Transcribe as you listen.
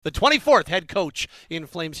The 24th head coach in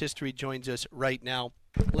Flames history joins us right now.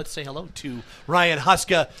 Let's say hello to Ryan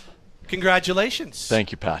Huska. Congratulations.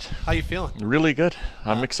 Thank you, Pat. How you feeling? Really good.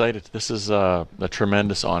 I'm excited. This is a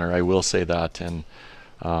tremendous honor, I will say that, and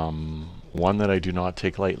one that I do not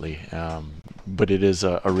take lightly. But it is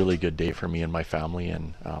a really good day for me and my family,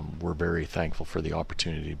 and we're very thankful for the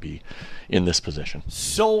opportunity to be in this position.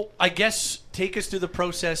 So I guess take us through the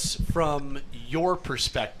process from your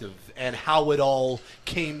perspective and how it all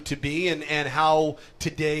came to be and how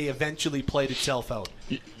today eventually played itself out.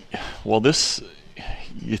 Well,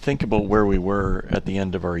 you think about where we were at the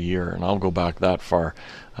end of our year, and I'll go back that far.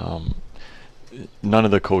 None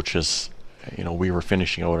of the coaches, we were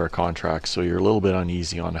finishing out our contracts, so you're a little bit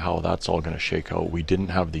uneasy on how that's all going to shake out. We didn't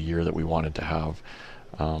have the year that we wanted to have.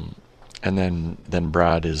 And then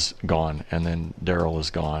Brad is gone, and then Daryl is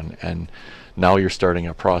gone, and now you're starting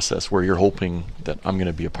a process where you're hoping that I'm going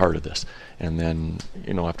to be a part of this. And then,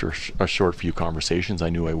 after a short few conversations, I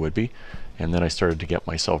knew I would be, and then I started to get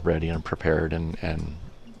myself ready and prepared, and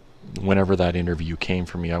whenever that interview came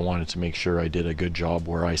for me, I wanted to make sure I did a good job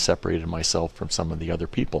where I separated myself from some of the other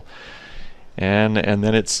people. And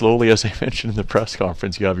then it slowly, as I mentioned in the press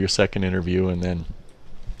conference, you have your second interview, and then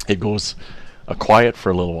it goes quiet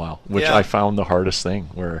for a little while, which I found the hardest thing,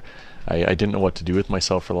 where I didn't know what to do with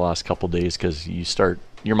myself for the last couple of days, because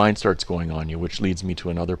your mind starts going on you, which leads me to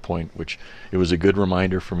another point, which it was a good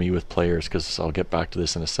reminder for me with players, because I'll get back to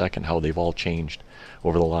this in a second, how they've all changed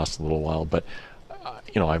over the last little while. But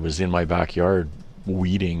I was in my backyard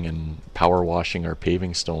weeding and power washing our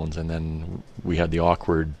paving stones, and then we had the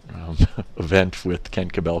awkward event with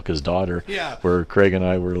Kent Kabelka's daughter, where Craig and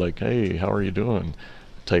I were like, "Hey, how are you doing?"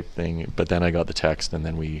 type thing. But then I got the text, and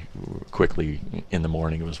then we quickly, in the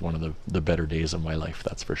morning, it was one of the better days of my life,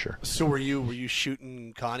 that's for sure. So were you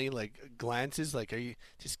shooting Connie like glances, like, can you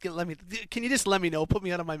just let me know, put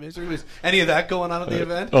me out of my misery? Was any of that going on at the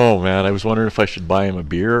event? Oh man, I was wondering if I should buy him a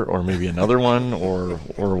beer or maybe another one, or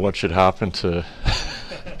what should happen to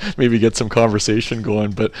maybe get some conversation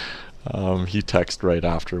going. But he texted right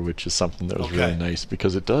after, which is something that was really nice,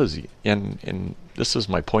 because it does. And this is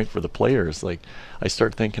my point for the players. Like, I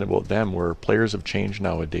start thinking about them, where players have changed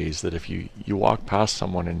nowadays, that if you walk past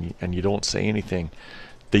someone and you don't say anything,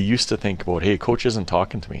 they used to think about, hey, coach isn't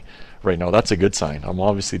talking to me right now. That's a good sign. I'm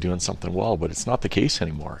obviously doing something well, but it's not the case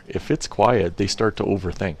anymore. If it's quiet, they start to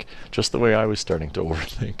overthink, just the way I was starting to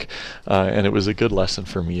overthink. And it was a good lesson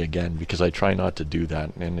for me again, because I try not to do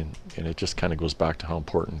that. And it just kind of goes back to how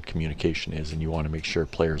important communication is, and you want to make sure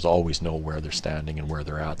players always know where they're standing and where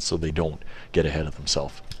they're at, so they don't get ahead of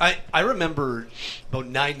themselves. I remember about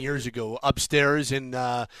 9 years ago upstairs in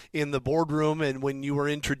the boardroom, and when you were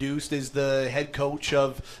introduced as the head coach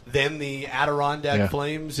of then the Adirondack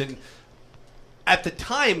Flames, and at the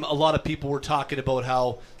time a lot of people were talking about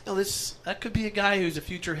how that could be a guy who's a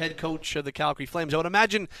future head coach of the Calgary Flames. I would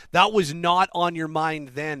imagine that was not on your mind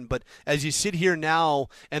then, but as you sit here now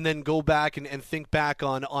and then go back and think back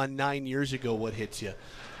on 9 years ago, what hits you?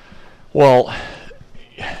 Well,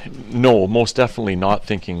 no, most definitely not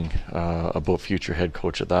thinking about future head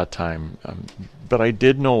coach at that time. But I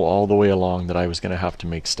did know all the way along that I was going to have to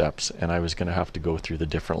make steps, and I was going to have to go through the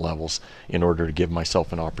different levels in order to give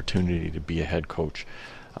myself an opportunity to be a head coach.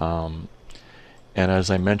 And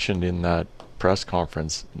as I mentioned in that press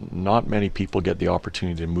conference, not many people get the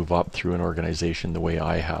opportunity to move up through an organization the way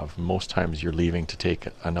I have. Most times you're leaving to take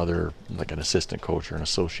another, like an assistant coach or an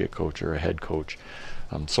associate coach or a head coach.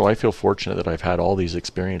 So I feel fortunate that I've had all these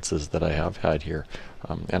experiences that I have had here.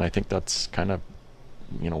 And I think that's kind of,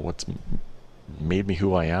 what's made me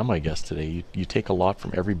who I am, I guess, today. You take a lot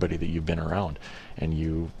from everybody that you've been around, and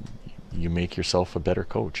you make yourself a better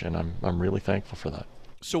coach, and I'm really thankful for that.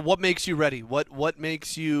 So what makes you ready? What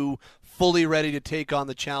makes you fully ready to take on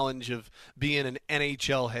the challenge of being an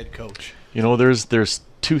NHL head coach? There's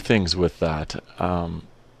two things with that.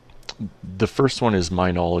 The first one is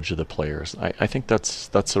my knowledge of the players. I think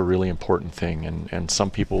that's a really important thing, and some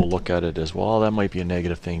people will look at it as, well, that might be a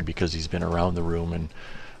negative thing because he's been around the room, and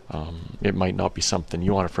it might not be something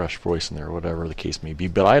you want a fresh voice in there, or whatever the case may be.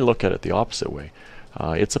 But I look at it the opposite way.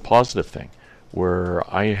 It's a positive thing, where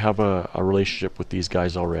I have a relationship with these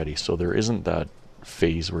guys already, so there isn't that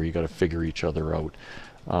phase where you got to figure each other out.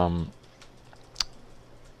 And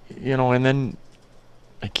then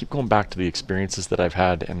I keep going back to the experiences that I've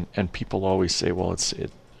had, and people always say, well,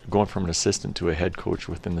 going from an assistant to a head coach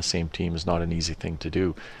within the same team is not an easy thing to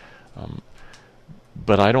do.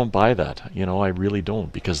 But I don't buy that. I really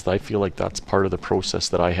don't, because I feel like that's part of the process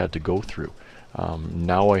that I had to go through.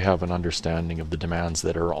 Now I have an understanding of the demands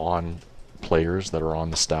that are on players, that are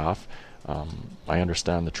on the staff, I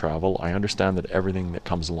understand the travel. I understand that everything that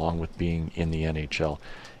comes along with being in the NHL.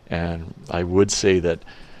 And I would say that,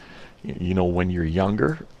 when you're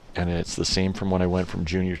younger, and it's the same from when I went from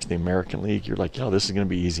junior to the American League, you're like, yeah, this is going to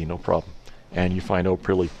be easy, no problem. And you find out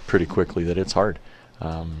pretty quickly that it's hard.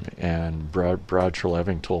 And Brad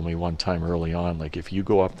Treleving told me one time early on, like, if you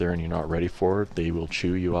go up there and you're not ready for it, they will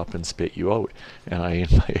chew you up and spit you out. And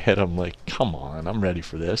in my head, I'm like, come on, I'm ready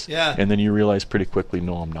for this. Yeah. And then you realize pretty quickly,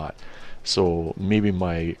 no, I'm not. So maybe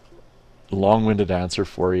my long-winded answer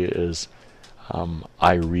for you is,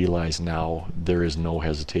 I realize now there is no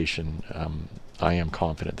hesitation. I am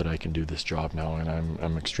confident that I can do this job now, and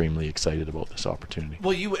I'm extremely excited about this opportunity.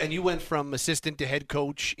 Well, you went from assistant to head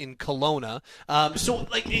coach in Kelowna. So,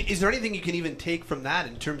 like, is there anything you can even take from that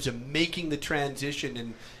in terms of making the transition?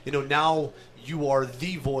 And now you are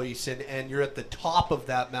the voice, and you're at the top of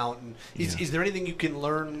that mountain. Is there anything you can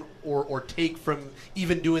learn or take from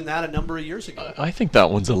even doing that a number of years ago? I think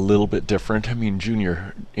that one's a little bit different. I mean,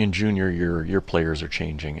 in junior, your players are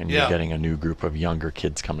changing, and you're getting a new group of younger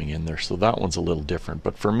kids coming in there. So that one's a little different.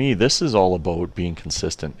 But for me, this is all about being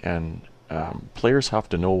consistent, and players have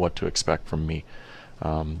to know what to expect from me.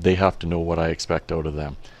 They have to know what I expect out of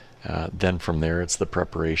them. Then from there, it's the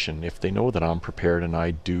preparation. If they know that I'm prepared and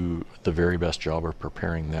I do the very best job of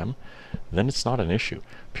preparing them, then it's not an issue,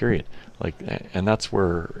 period. And that's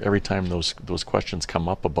where every time those questions come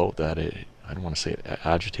up about that, I don't want to say it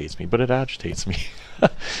agitates me, but it agitates me.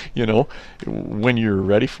 When you're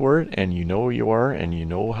ready for it, and you are, and you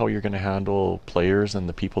know how you're going to handle players and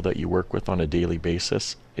the people that you work with on a daily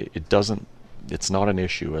basis, it's not an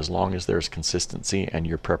issue as long as there's consistency and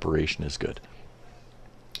your preparation is good.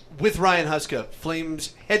 With Ryan Huska,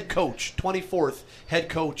 Flames head coach, 24th head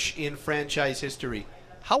coach in franchise history.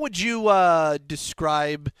 How would you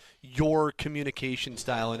describe your communication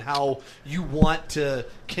style and how you want to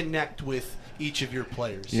connect with each of your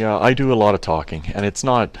players? Yeah, I do a lot of talking, and it's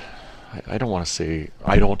not, I don't want to say,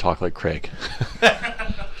 I don't talk like Craig.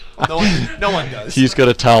 No one does. He's got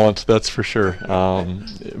a talent, that's for sure.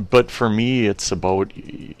 But for me, it's about,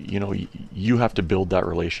 you have to build that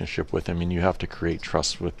relationship with him, and you have to create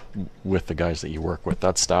trust with the guys that you work with.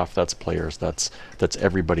 That's staff, that's players, that's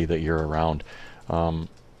everybody that you're around.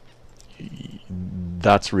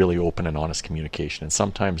 That's really open and honest communication. And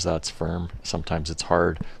sometimes that's firm, sometimes it's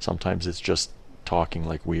hard, sometimes it's just talking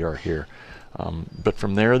like we are here. But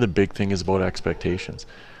from there, the big thing is about expectations.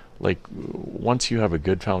 Like, once you have a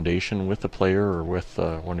good foundation with a player or with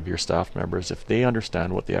one of your staff members, if they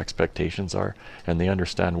understand what the expectations are and they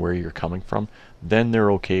understand where you're coming from, then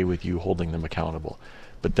they're okay with you holding them accountable.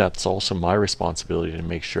 But that's also my responsibility to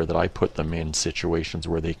make sure that I put them in situations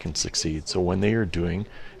where they can succeed. So when they are doing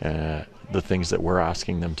the things that we're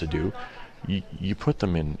asking them to do, you put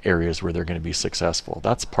them in areas where they're going to be successful.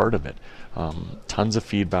 That's part of it. Tons of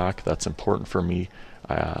feedback. That's important for me.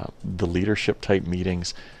 The leadership type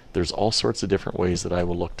meetings. There's all sorts of different ways that I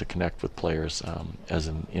will look to connect with players as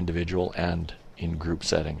an individual and in group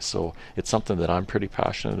settings. So it's something that I'm pretty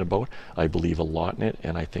passionate about. I believe a lot in it,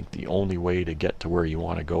 and I think the only way to get to where you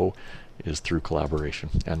want to go is through collaboration,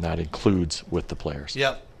 and that includes with the players.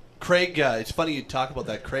 Yep. Craig, it's funny you talk about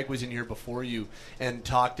that. Craig was in here before you and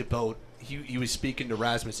talked about he was speaking to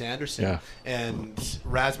Rasmus Andersson, and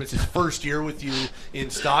Rasmus's first year with you in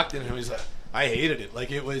Stockton, and he was like, I hated it.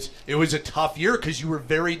 Like, it was a tough year because you were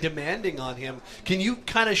very demanding on him. Can you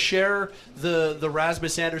kind of share the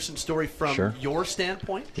Rasmus Andersson story from your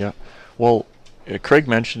standpoint? Yeah. Well, Craig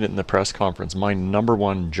mentioned it in the press conference. My number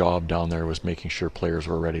one job down there was making sure players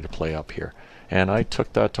were ready to play up here. And I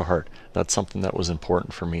took that to heart. That's something that was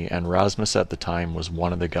important for me. And Rasmus at the time was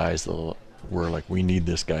one of the guys that were like, we need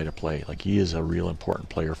this guy to play. Like, he is a real important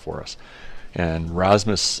player for us. And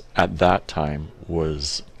Rasmus at that time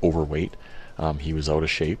was overweight. He was out of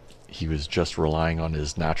shape. He was just relying on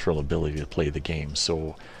his natural ability to play the game.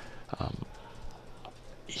 So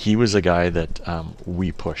he was a guy that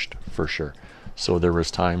we pushed for sure. So there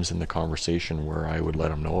was times in the conversation where I would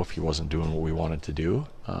let him know if he wasn't doing what we wanted to do.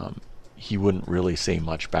 He wouldn't really say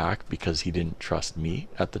much back because he didn't trust me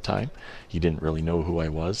at the time. He didn't really know who I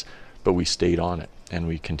was, but we stayed on it and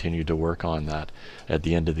we continued to work on that. At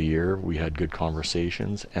the end of the year, we had good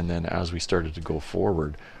conversations, and then as we started to go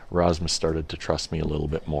forward, Rasmus started to trust me a little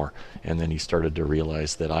bit more, and then he started to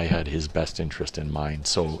realize that I had his best interest in mind.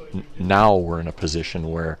 So now we're in a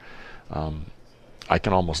position where I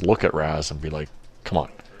can almost look at Raz and be like, come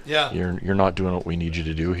on, you're not doing what we need you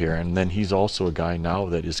to do here. And then he's also a guy now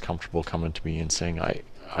that is comfortable coming to me and saying,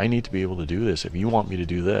 I need to be able to do this. If you want me to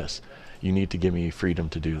do this, you need to give me freedom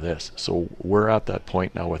to do this. So we're at that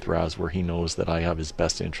point now with Raz where he knows that I have his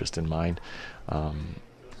best interest in mind.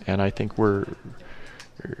 And I think we're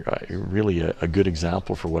really a good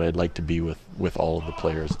example for what I'd like to be with all of the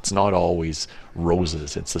players. It's not always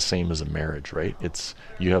roses. It's the same as a marriage, right?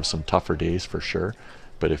 You have some tougher days for sure,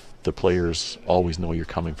 but if the players always know you're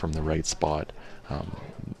coming from the right spot,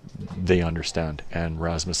 they understand. And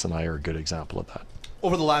Rasmus and I are a good example of that.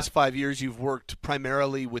 Over the last 5 years, you've worked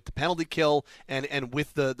primarily with the penalty kill and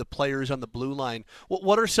with the players on the blue line.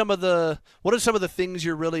 What are some of the things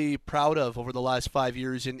you're really proud of over the last 5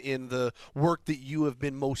 years in the work that you have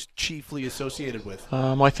been most chiefly associated with?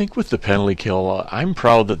 I think with the penalty kill, I'm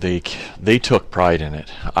proud that they took pride in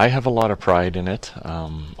it. I have a lot of pride in it.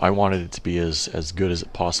 I wanted it to be as good as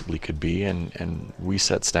it possibly could be, and we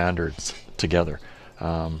set standards together.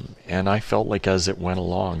 And I felt like as it went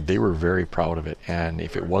along, they were very proud of it. And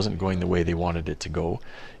if it wasn't going the way they wanted it to go,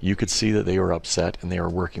 you could see that they were upset and they were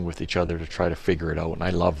working with each other to try to figure it out. And I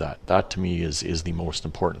love that. That to me is the most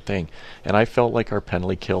important thing. And I felt like our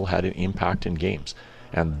penalty kill had an impact in games.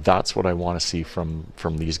 And that's what I want to see from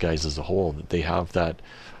these guys as a whole, that they have that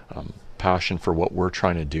passion for what we're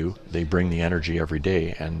trying to do. They bring the energy every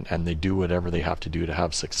day, and they do whatever they have to do to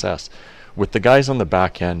have success. With the guys on the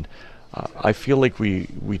back end, I feel like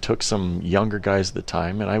we took some younger guys at the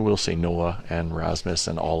time, and I will say Noah and Rasmus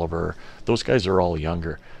and Oliver. Those guys are all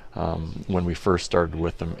younger when we first started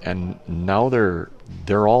with them, and now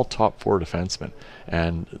they're all top 4 defensemen,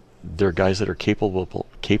 and they're guys that are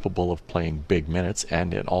capable of playing big minutes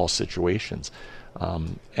and in all situations.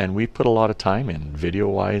 And we put a lot of time in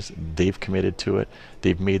video-wise. They've committed to it.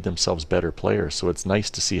 They've made themselves better players. So it's nice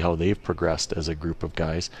to see how they've progressed as a group of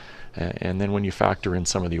guys. And then when you factor in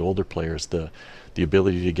some of the older players, the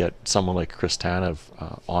ability to get someone like Chris Tanev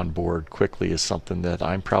on board quickly is something that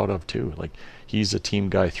I'm proud of too. Like, he's a team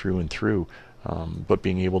guy through and through, but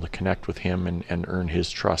being able to connect with him and earn his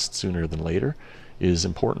trust sooner than later is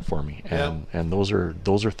important for me. And those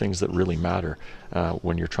are things that really matter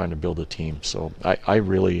when you're trying to build a team. So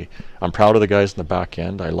I'm proud of the guys in the back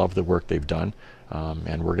end. I love the work they've done.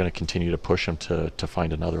 And we're going to continue to push them to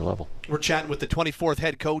find another level. We're chatting with the 24th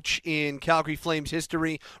head coach in Calgary Flames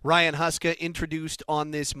history, Ryan Huska, introduced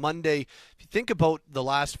on this Monday. If you think about the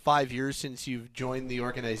last 5 years since you've joined the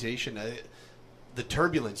organization, the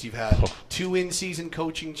turbulence, you've had 2 in-season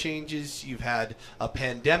coaching changes, you've had a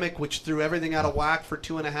pandemic which threw everything out of whack for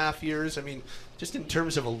 2.5 years. I mean, just in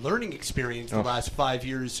terms of a learning experience, the last 5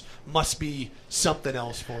 years must be something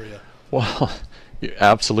else for you. Well, yeah,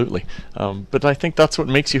 absolutely. But I think that's what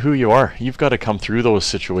makes you who you are. You've got to come through those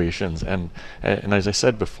situations. And as I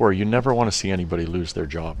said before, you never want to see anybody lose their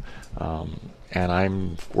job. And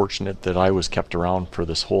I'm fortunate that I was kept around for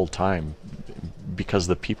this whole time, because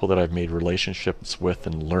the people that I've made relationships with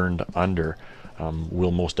and learned under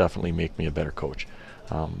will most definitely make me a better coach.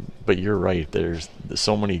 But you're right. There's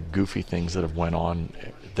so many goofy things that have went on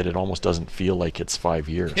that it almost doesn't feel like it's 5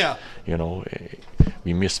 years. Yeah. You know,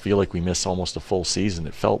 feel like we miss almost a full season.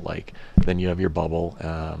 It felt like. Then you have your bubble.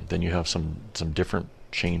 Then you have some different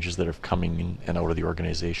changes that are coming in and out of the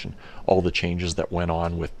organization. All the changes that went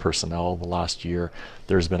on with personnel the last year.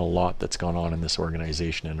 There's been a lot that's gone on in this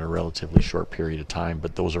organization in a relatively short period of time.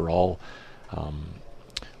 But those are all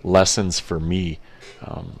lessons for me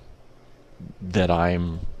that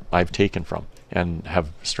I've taken from and have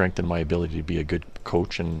strengthened my ability to be a good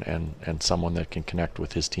coach and someone that can connect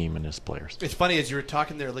with his team and his players. It's funny, as you were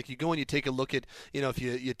talking there, like, you go and you take a look at, if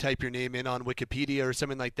you type your name in on Wikipedia or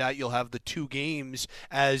something like that, you'll have the 2 games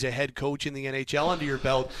as a head coach in the NHL under your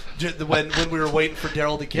belt when we were waiting for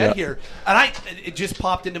Darryl to get here. And it just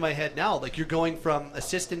popped into my head now, like, you're going from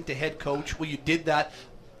assistant to head coach. Well, you did that.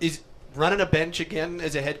 Is running a bench again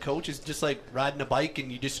as a head coach is just like riding a bike,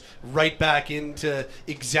 and you just right back into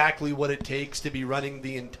exactly what it takes to be running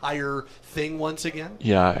the entire thing once again?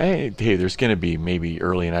 Yeah, hey, there's going to be maybe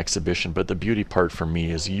early an exhibition, but the beauty part for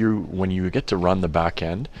me is when you get to run the back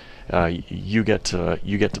end, you get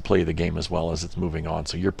to play the game as well as it's moving on.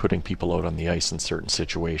 So you're putting people out on the ice in certain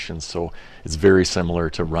situations. So it's very similar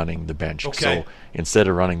to running the bench. Okay. So instead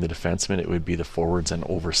of running the defenseman, it would be the forwards and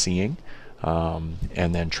overseeing.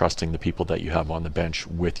 And then trusting the people that you have on the bench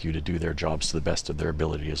with you to do their jobs to the best of their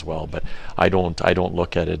ability as well. But I don't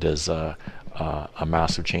look at it as a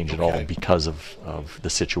massive change at all because of the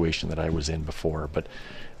situation that I was in before. But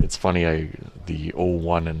it's funny, the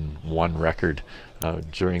 0-1-1 record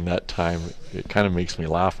during that time, it kind of makes me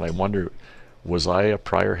laugh, and I wonder, was I a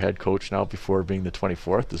prior head coach now before being the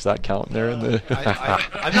 24th? Does that count there?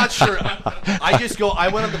 I'm not sure. I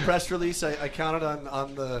went on the press release. I counted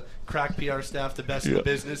on the crack PR staff, the best in the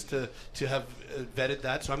business, to have vetted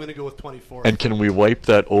that. So I'm going to go with 24th. And can we wipe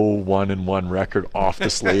that 0-1-1 record off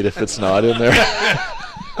the slate if it's not in there?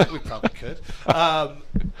 We probably could.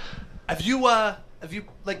 Have you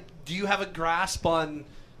like, do you have a grasp on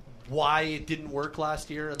why it didn't work last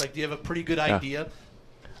year? Like, do you have a pretty good idea?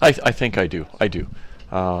 I think I do.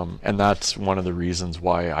 And that's one of the reasons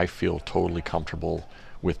why I feel totally comfortable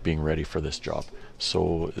with being ready for this job.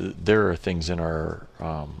 So there are things in our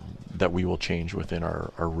that we will change within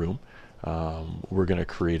our room. We're going to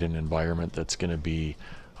create an environment that's going to be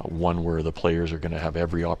one where the players are going to have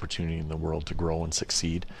every opportunity in the world to grow and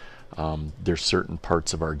succeed. There's certain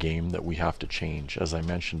parts of our game that we have to change. As I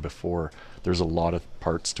mentioned before, there's a lot of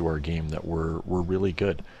parts to our game that we're really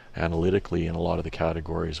good. Analytically, in a lot of the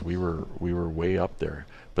categories, we were way up there,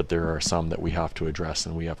 but there are some that we have to address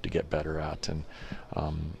and we have to get better at. And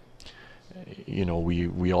you know,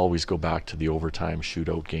 we always go back to the overtime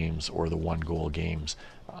shootout games or the 1-goal games.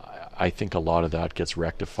 I think a lot of that gets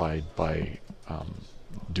rectified by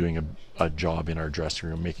doing a job in our dressing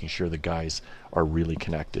room, making sure the guys are really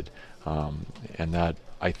connected, and that,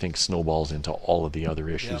 I think, snowballs into all of the other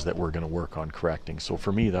issues that we're going to work on correcting. So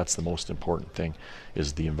for me, that's the most important thing,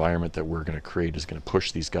 is the environment that we're going to create is going to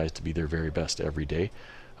push these guys to be their very best every day.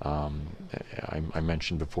 I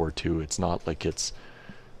mentioned before too, it's not like it's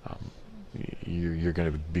you're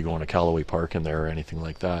going to be going to Callaway Park in there or anything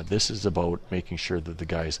like that. This is about making sure that the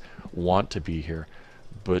guys want to be here,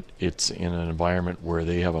 but it's in an environment where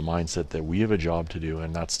they have a mindset that we have a job to do,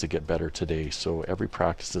 and that's to get better today. So every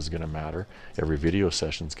practice is going to matter. Every video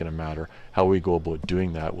session is going to matter. How we go about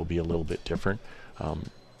doing that will be a little bit different.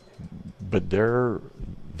 But they're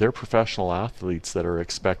professional athletes that are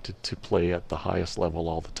expected to play at the highest level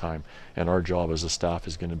all the time, and our job as a staff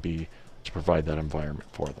is going to be to provide that environment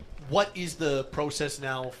for them. What is the process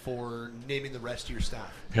now for naming the rest of your staff?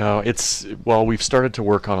 Well, we've started to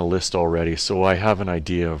work on a list already, so I have an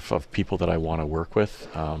idea of people that I want to work with.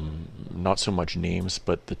 Not so much names,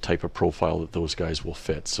 but the type of profile that those guys will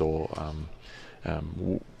fit. So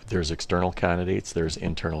there's external candidates, there's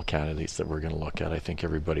internal candidates that we're going to look at. I think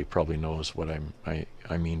everybody probably knows what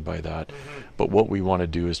I mean by that. Mm-hmm. But what we want to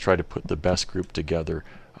do is try to put the best group together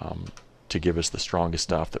to give us the strongest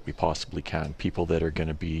staff that we possibly can. People that are going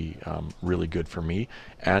to be really good for me,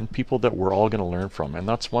 and people that we're all going to learn from. And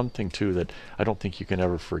that's one thing too that I don't think you can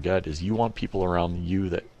ever forget, is you want people around you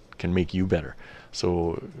that can make you better.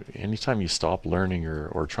 So anytime you stop learning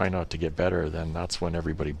or try not to get better, then that's when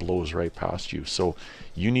everybody blows right past you. So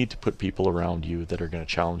you need to put people around you that are going to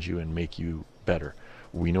challenge you and make you better.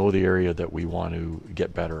 We know the area that we want to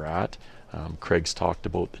get better at. Craig's talked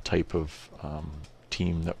about the type of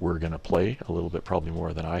team that we're going to play a little bit, probably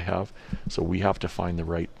more than I have. So we have to find the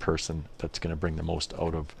right person that's going to bring the most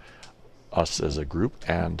out of us as a group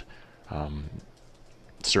and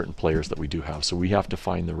certain players that we do have. So we have to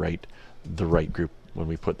find the right group when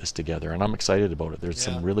we put this together, and I'm excited about it. There's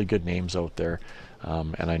some really good names out there,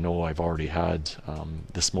 and I know I've already had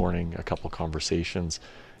this morning a couple conversations,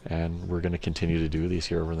 and we're going to continue to do these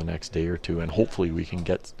here over the next day or two, and hopefully we can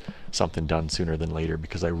get something done sooner than later,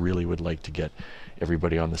 because I really would like to get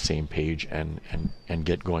everybody on the same page and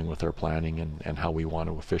get going with our planning and how we want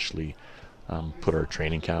to officially put our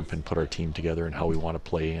training camp and put our team together, and how we want to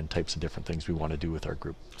play and types of different things we want to do with our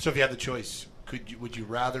group. So if you had the choice, would you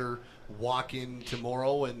rather walk in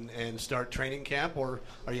tomorrow and start training camp, or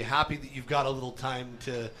are you happy that you've got a little time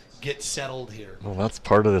to get settled here? Well, that's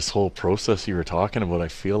part of this whole process you were talking about. I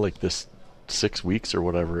feel like this 6 weeks or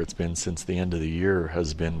whatever it's been since the end of the year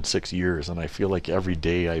has been 6 years, and I feel like every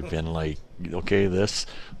day I've been like, okay, this.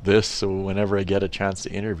 So whenever I get a chance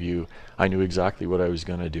to interview, I knew exactly what I was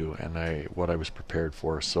going to do and what I was prepared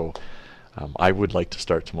for. So I would like to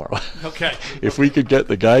start tomorrow. Okay. If we could get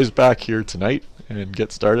the guys back here tonight and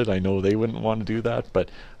get started, I know they wouldn't want to do that,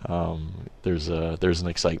 but there's an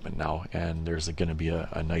excitement now, and there's going to be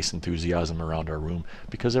a nice enthusiasm around our room,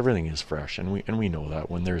 because everything is fresh, and we know that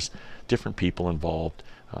when there's different people involved,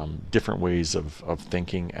 different ways of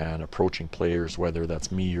thinking and approaching players, whether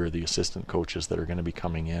that's me or the assistant coaches that are going to be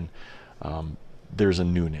coming in, there's a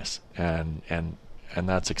newness, and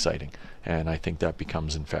that's exciting, and I think that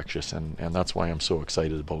becomes infectious, and that's why I'm so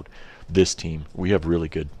excited about this team. We have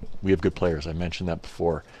good players. I mentioned that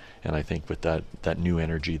before, and I think with that new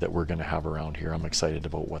energy that we're going to have around here, I'm excited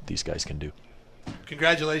about what these guys can do.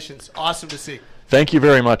 Congratulations. Awesome to see. Thank you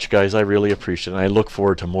very much, guys. I really appreciate it, and I look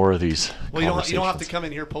forward to more of these conversations. You don't have to come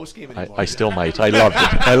in here post-game anymore. I still might. I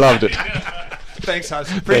loved it. Thanks,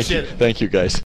 Huska. Appreciate it. Thank you, guys.